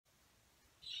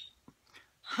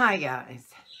Hi guys.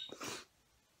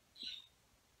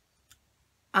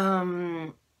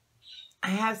 I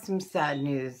have some sad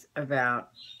news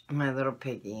about my little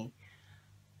piggy.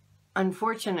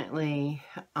 Unfortunately,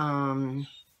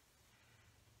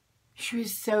 she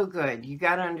was so good. You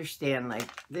got to understand, like,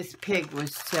 this pig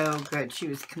was so good. She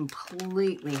was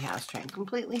completely house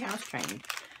trained,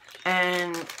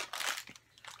 and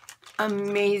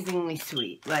amazingly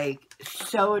sweet, like,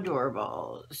 so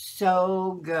adorable,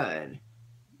 so good.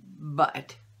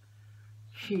 But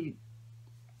she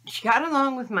got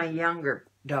along with my younger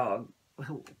dog,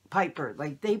 Piper.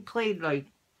 Like, they played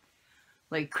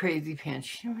like crazy pants.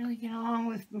 She didn't really get along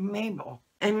with Mabel.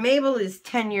 And Mabel is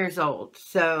 10 years old,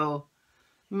 so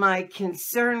my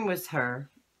concern was her.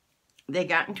 They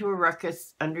got into a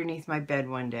ruckus underneath my bed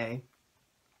one day.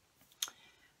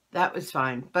 That was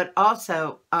fine. But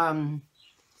also,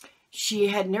 she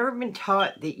had never been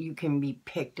taught that you can be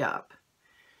picked up.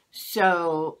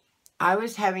 So I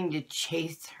was having to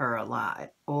chase her a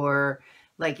lot. Or,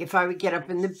 like, if I would get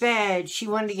up in the bed, she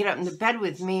wanted to get up in the bed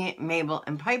with me, Mabel,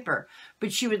 and Piper.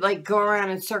 But she would, like, go around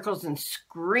in circles and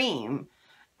scream.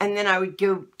 And then I would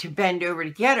go to bend over to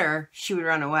get her. She would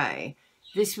run away.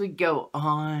 This would go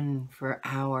on for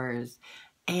hours.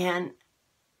 And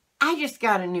I just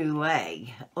got a new leg.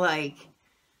 Like,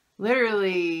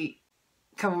 literally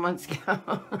a couple months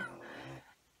ago.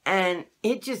 And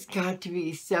it just got to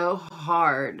be so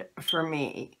hard for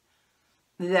me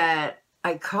that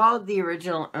I called the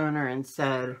original owner and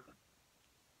said,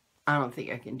 I don't think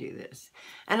I can do this.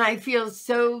 And I feel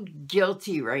so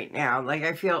guilty right now. Like,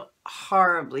 I feel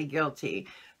horribly guilty.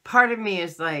 Part of me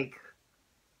is like,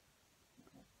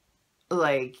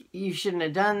 you shouldn't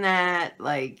have done that.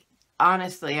 Like,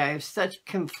 honestly, I have such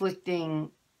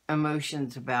conflicting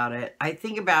emotions about it. I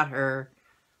think about her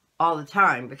all the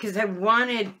time because I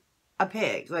wanted a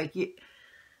pig. Like,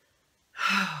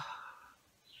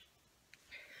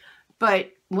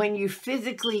 but when you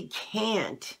physically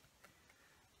can't,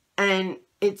 and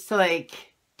it's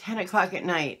like 10 o'clock at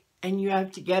night, and you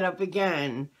have to get up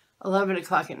again, 11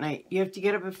 o'clock at night. You have to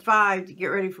get up at 5 to get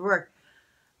ready for work.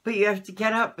 But you have to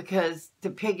get up because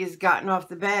the pig has gotten off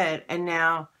the bed, and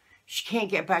now she can't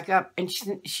get back up, and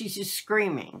she's just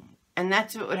screaming. And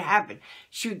that's what would happen.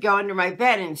 She would go under my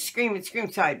bed and scream and scream,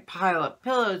 so I'd pile up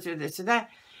pillows or this or that.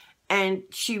 And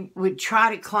she would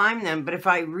try to climb them, but if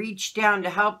I reached down to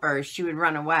help her, she would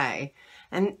run away.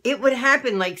 And it would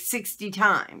happen like 60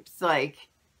 times. Like,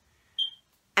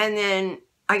 and then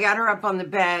I got her up on the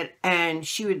bed, and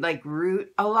she would like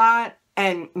root a lot,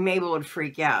 and Mabel would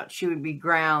freak out. She would be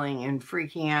growling and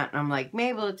freaking out, and I'm like,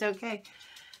 Mabel, it's okay.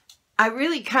 I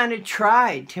really kind of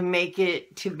tried to make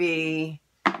it to be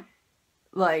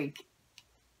like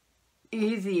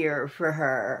easier for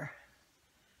her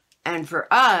and for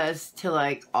us to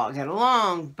like all get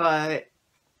along, but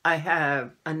I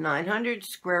have a 900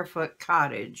 square foot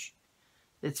cottage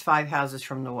that's 5 houses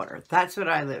from the water. That's what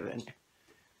I live in.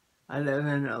 I live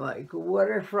in a like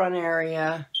waterfront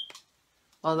area,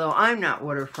 although I'm not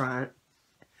waterfront.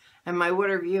 And my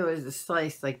water view is a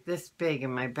slice like this big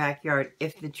in my backyard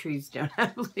if the trees don't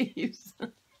have leaves.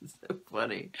 It's so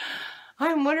funny.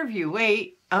 I'm water view.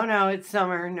 Wait. Oh no, it's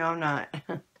summer. No, I'm not.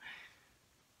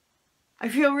 I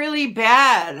feel really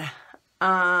bad.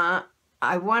 I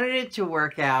wanted it to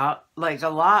work out like a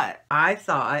lot. I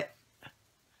thought.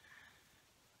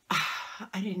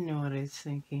 I didn't know what I was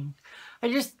thinking. I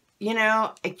just,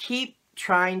 I keep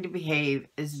trying to behave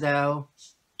as though,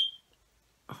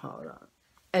 hold on,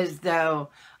 as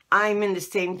though I'm in the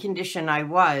same condition I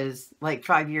was like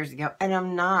 5 years ago. And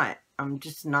I'm not. I'm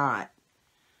just not.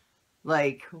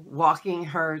 Like, walking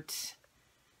hurts.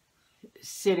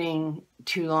 Sitting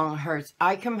too long hurts.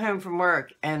 I come home from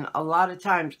work, and a lot of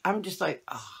times I'm just like,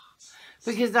 oh,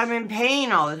 because I'm in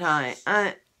pain all the time.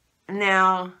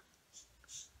 Now,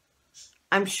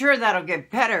 I'm sure that'll get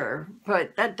better,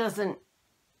 but that doesn't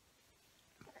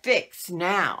fix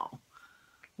now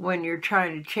when you're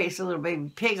trying to chase a little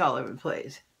baby pig all over the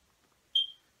place.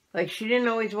 Like, she didn't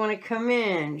always want to come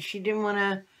in. She didn't want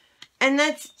to, and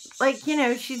that's like,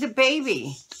 she's a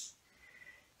baby.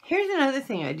 Here's another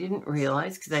thing I didn't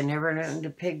realize, because I never owned a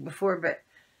pig before,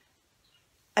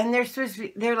 and they're supposed to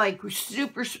be, they're like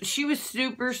super, she was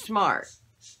super smart.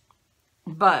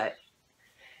 But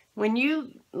when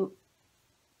you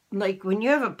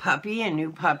have a puppy, a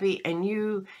new puppy,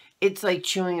 and it's like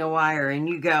chewing a wire, and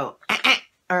you go,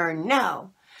 or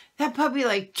no, that puppy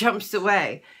like jumps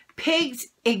away. Pigs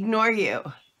ignore you.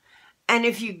 And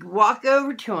if you walk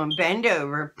over to them, bend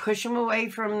over, push them away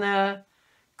from the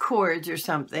cords or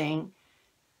something,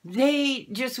 they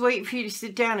just wait for you to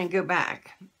sit down and go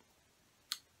back.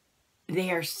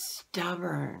 they are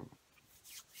stubborn.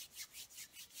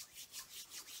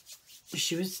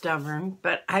 She was stubborn,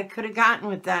 but I could have gotten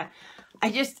with that.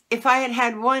 If I had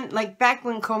had one, like back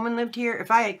when Coleman lived here,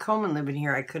 if I had Coleman living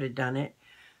here, I could have done it.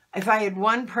 If I had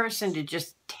one person to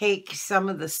just take some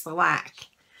of the slack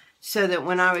so that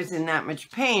when I was in that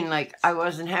much pain, like I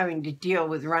wasn't having to deal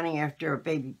with running after a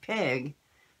baby pig,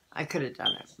 I could have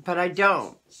done it. But I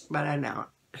don't. But I don't.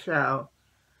 So,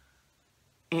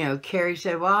 you know, Carrie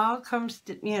said, well, I'll come,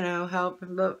 you know, help.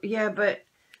 But yeah, but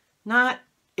not,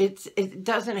 it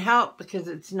doesn't help because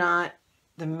it's not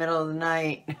the middle of the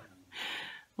night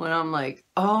when I'm like,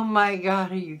 oh my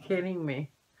God, are you kidding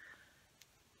me?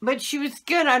 But she was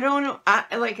good. I don't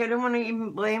want to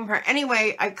even blame her.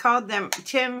 Anyway, I called them.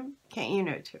 Tim, can't you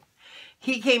know Tim?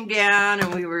 He came down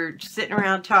and we were sitting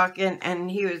around talking, and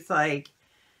he was like,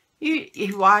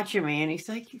 he's watching me, and he's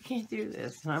like, you can't do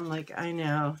this. And I'm like, I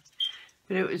know.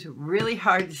 But it was really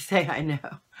hard to say I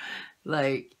know.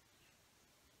 Like,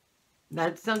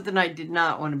 that's something I did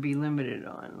not want to be limited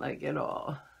on, like, at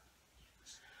all.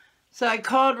 So I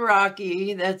called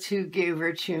Rocky. That's who gave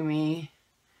her to me.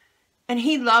 And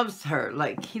he loves her.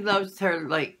 Like, he loves her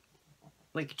like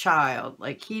a child.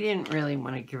 Like, he didn't really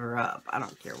want to give her up. I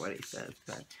don't care what he says,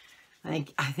 but I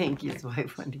think his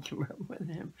wife wanted to give her up with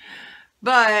him.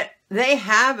 But they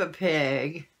have a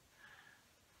pig.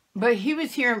 But he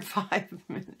was here in 5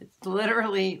 minutes.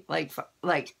 Literally, like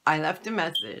I left a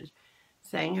message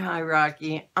saying, hi,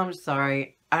 Rocky. I'm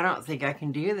sorry. I don't think I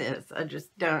can do this. I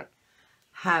just don't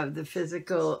have the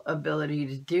physical ability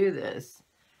to do this.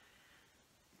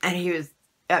 And he was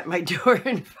at my door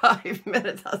in 5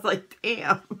 minutes. I was like,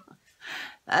 damn,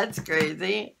 that's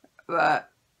crazy.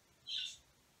 But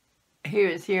he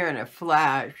was here in a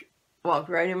flash. Walked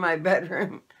right in my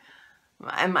bedroom.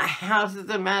 And my house is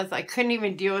a mess. I couldn't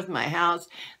even deal with my house.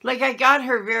 Like, I got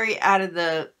her very out of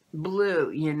the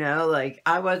blue, you know? Like,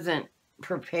 I wasn't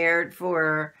prepared for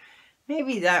her.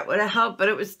 Maybe that would have helped, but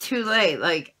it was too late.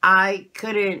 Like, I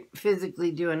couldn't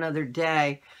physically do another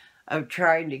day of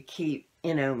trying to keep,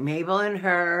 you know, Mabel and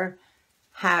her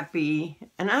happy.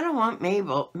 And I don't want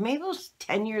Mabel. Mabel's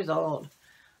 10 years old.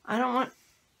 I don't want...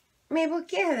 Mabel,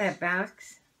 get out of that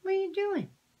box. What are you doing?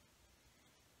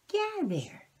 Get out of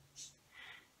there.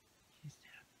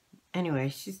 Anyway,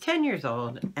 she's 10 years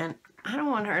old, and I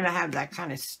don't want her to have that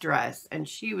kind of stress. And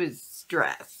she was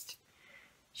stressed.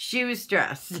 She was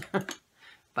stressed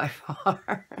by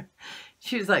far.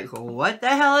 She was like, what the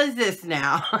hell is this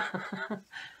now?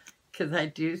 Because I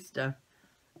do stuff.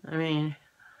 I mean,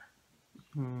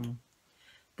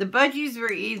 the budgies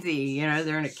were easy. You know,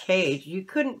 they're in a cage. You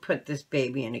couldn't put this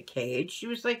baby in a cage. She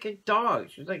was like a dog.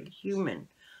 She was like a human.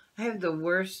 I have the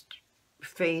worst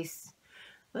face.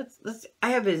 I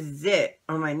have a zit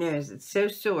on my nose. It's so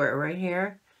sore right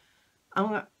here.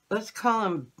 Let's call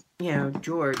him, you know,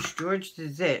 George. George the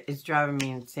zit is driving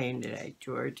me insane today.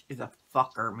 George is a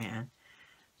fucker, man.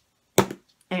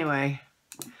 Anyway,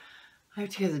 I have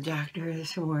to go to the doctor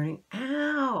this morning.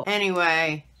 Ow!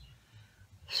 Anyway,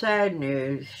 sad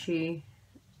news.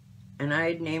 And I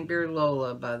had named her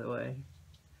Lola, by the way.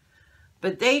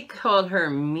 But they called her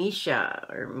Misha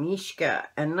or Mishka.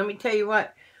 And let me tell you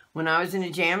what. When I was in a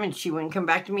jam and she wouldn't come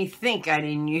back to me, think I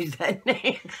didn't use that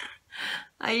name.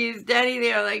 I used Daddy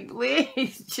there, like,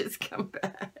 please, just come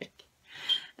back.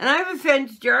 And I have a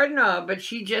fenced yard now, but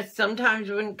she just sometimes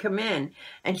wouldn't come in.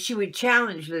 And she would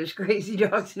challenge those crazy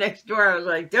dogs next door. I was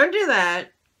like, don't do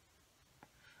that.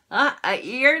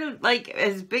 You're, like,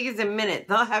 as big as a minute.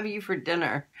 They'll have you for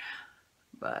dinner.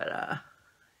 But,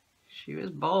 she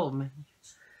was bold, man.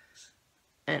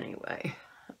 Anyway,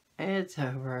 it's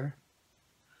over.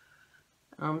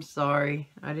 I'm sorry.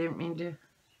 I didn't mean to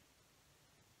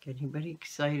get anybody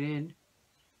excited.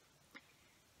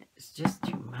 It's just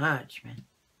too much, man.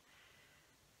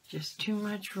 Just too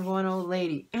much for one old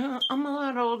lady. You know, I'm a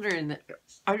lot older than that.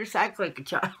 I just act like a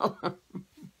child.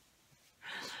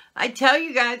 I tell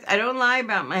you guys, I don't lie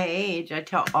about my age. I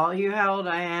tell all you how old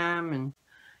I am. And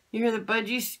you hear the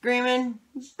budgies screaming,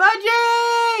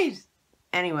 budgies!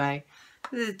 Anyway.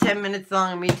 This is 10 minutes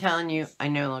long of me telling you I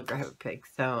no longer have a pig.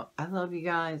 So, I love you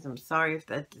guys. I'm sorry if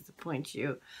that disappoints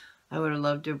you. I would have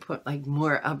loved to put, like,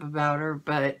 more up about her,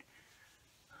 but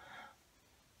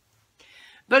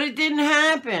it didn't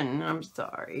happen. I'm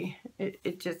sorry.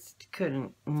 It just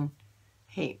couldn't.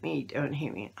 Hate me. Don't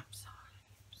hate me. I'm sorry.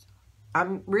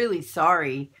 I'm really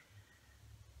sorry.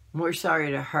 More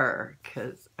sorry to her,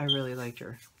 because I really liked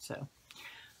her. So,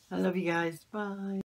 I love you guys. Bye.